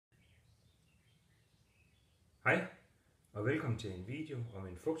Hej og velkommen til en video om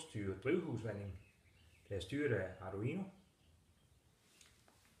en fugtstyret drivhusvanding, der er styret af Arduino.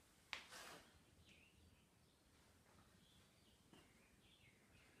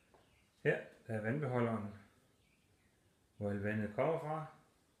 Her er vandbeholderen, hvor al vandet kommer fra.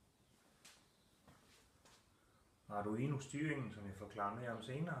 Arduino styringen, som jeg forklarer mere om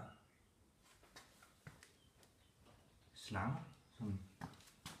senere. Slanger, som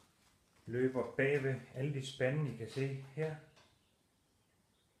løber bagved alle de spande, I kan se her.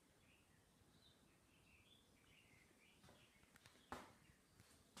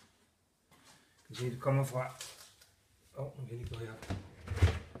 I kan se, det kommer fra... nu kan jeg lige gå herop.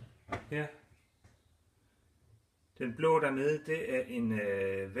 Her. Den blå dernede, det er en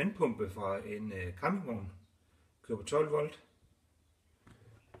vandpumpe fra en campingvogn. Kører på 12 volt.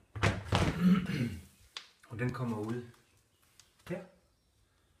 Og den kommer ud her.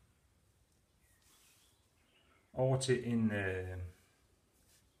 Over til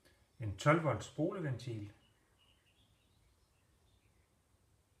en 12 volts spoleventil,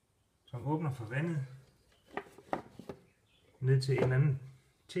 som åbner for vandet ned til en anden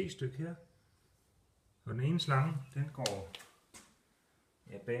T-stykke her. Og den ene slange, den går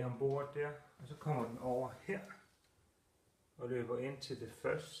bag om bordet der, og så kommer den over her og løber ind til det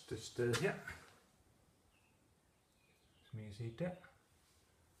første sted her, som I kan se der,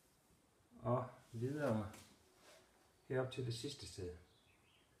 og videre herop til det sidste sted.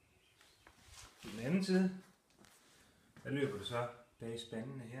 På den anden side, der løber det så bag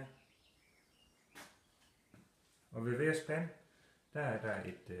spandene her. Og ved hver spand, der er der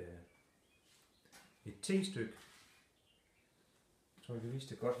et T-stykke. Jeg tror, jeg kan vise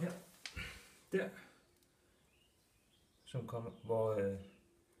det godt her. Der. Som kommer, hvor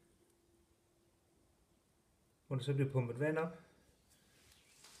der så bliver pumpet vand op.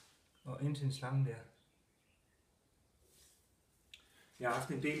 Og ind til en slange der. Jeg har haft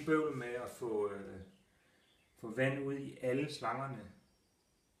en del bøvl med at få vand ud i alle slangerne.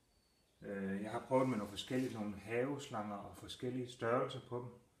 Jeg har prøvet med nogle forskellige nogle haveslanger og forskellige størrelser på dem.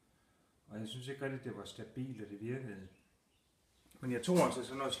 Og jeg synes ikke rigtig, det var stabilt, og det virkede. Men jeg tog altså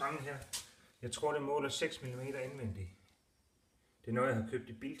sådan noget slange her. Jeg tror, det måler 6 mm indvendigt. Det er noget, jeg har købt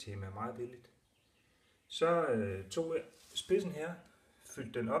i Biltema, meget billigt. Så tog jeg spidsen her,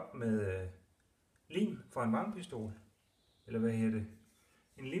 fyldte den op med lim fra en varmepistol. Eller hvad hedder det?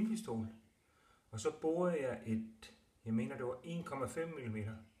 En limpistol. Og så borede jeg jeg mener det var 1,5 mm.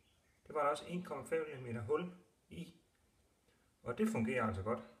 Det var der også 1,5 mm hul i. Og det fungerer altså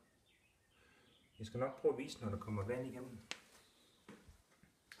godt. Jeg skal nok prøve at vise, når der kommer vand igennem.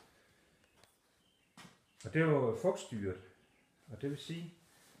 Og det er jo fugtstyret. Og det vil sige,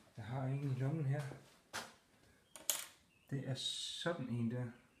 jeg har en i lommen her. Det er sådan en der.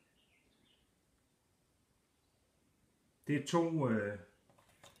 Det er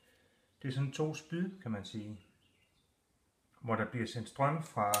det er sådan to spyd, kan man sige. Hvor der bliver sendt strøm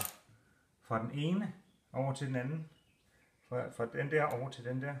fra den ene over til den anden. Fra den der over til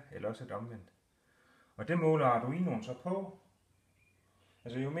den der, eller også et omvendt. Og det måler Arduinoen så på.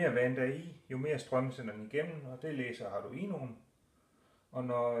 Altså jo mere vand der er i, jo mere strøm sender den igennem, og det læser Arduinoen. Og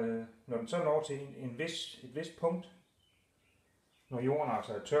når den så når til et vist punkt, når jorden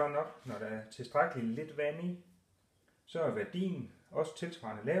altså er tør nok, når der er tilstrækkeligt lidt vand i, så er værdien også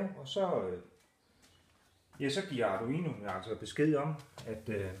tilsvarende lav, og så giver Arduino altså besked om,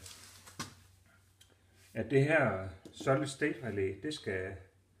 at det her solid state relay,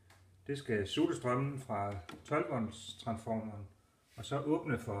 det skal sutte strømmen fra 12 volts transformeren, og så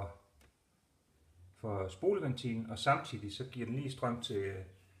åbne for spoleventilen, og samtidig så giver den lige strøm til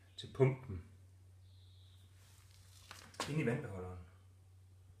pumpen ind i vandbeholderen.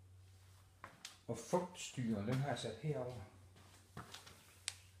 Og fugtstyren, den har jeg sat herover.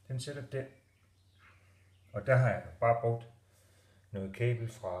 Den sætter der. Og der har jeg bare brugt noget kabel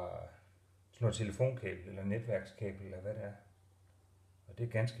fra sådan noget telefonkabel eller netværkskabel eller hvad det er. Og det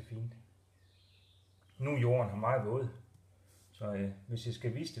er ganske fint. Nu er jorden her meget våd. Så hvis jeg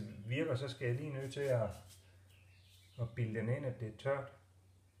skal vise det virker, så skal jeg lige nødt til at bilde den ind, at det er tørt.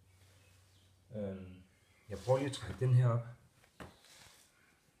 Jeg prøver lige at trække den her op.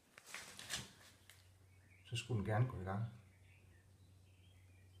 Så skulle den gerne gå i gang.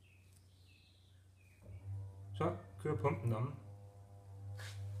 Så kører pumpen om.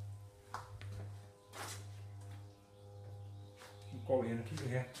 Nu går vi hen og kigger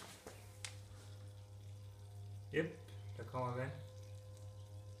her. Jep, der kommer vand.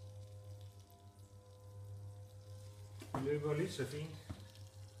 Det løber lidt så fint.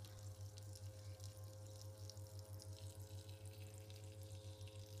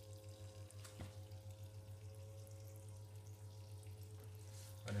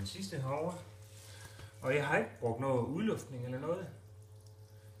 den sidste herovre. Og jeg har ikke brugt noget udluftning eller noget.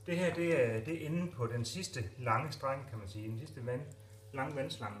 Det her det er inde på den sidste lange streng, kan man sige. Den sidste lange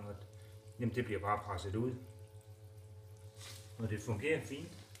vandslange. Og jamen, det bliver bare presset ud. Og det fungerer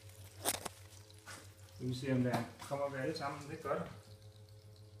fint. Vi vil se, om der kommer vi alle sammen. Det gør det.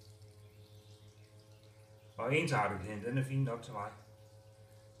 Og ensartetheden, den er fint nok til mig.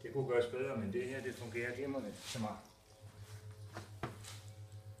 Det kunne gøres bedre, men det her, det fungerer glimrende til mig.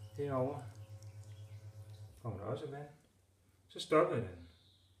 Herovre kommer der også vand. Så stopper den.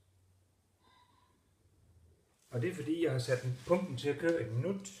 Og det er fordi, jeg har sat pumpen til at køre et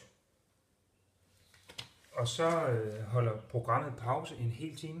minut. Og så holder programmet pause en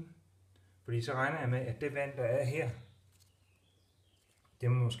hel time. Fordi så regner jeg med, at det vand, der er her,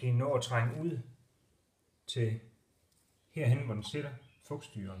 det må måske nå at trænge ud til herhen, hvor den sætter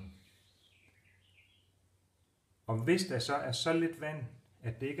fugtstyreren. Og hvis der så er så lidt vand,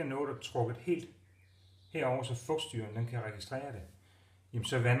 at det ikke er noget, der er trukket helt herover, så fugtstyreren den kan registrere det, jamen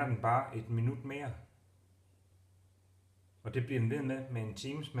så vander den bare et minut mere. Og det bliver den ved med en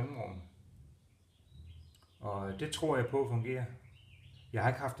times mellemrum. Og det tror jeg på fungerer. Jeg har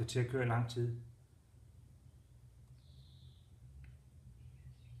ikke haft det til at køre i lang tid.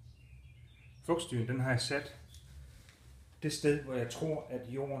 Fugtstyreren den har jeg sat det sted, hvor jeg tror, at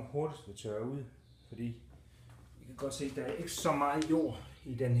jorden hurtigst vil tørre ud. Fordi I kan godt se, at der er ikke så meget jord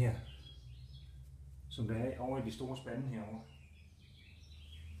i den her, som der er over i de store spande herovre.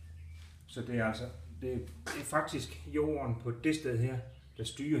 Så det er altså det er faktisk jorden på det sted her, der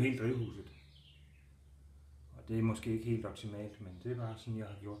styrer helt drivhuset. Og det er måske ikke helt optimalt, men det er bare sådan, jeg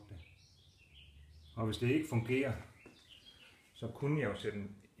har gjort det. Og hvis det ikke fungerer, så kunne jeg jo sætte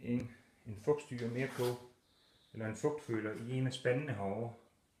en fugtstyrer mere på, eller en fugtføler i en af spandene herovre.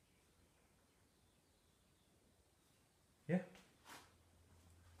 Ja.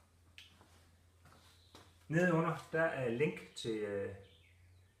 Nedenunder der er link til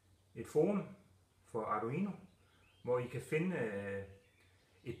et forum for Arduino, hvor I kan finde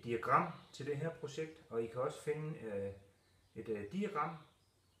et diagram til det her projekt, og I kan også finde et diagram,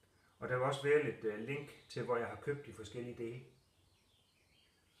 og der vil også være lidt link til, hvor jeg har købt de forskellige dele.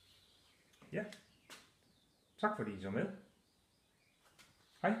 Ja, tak fordi I så med.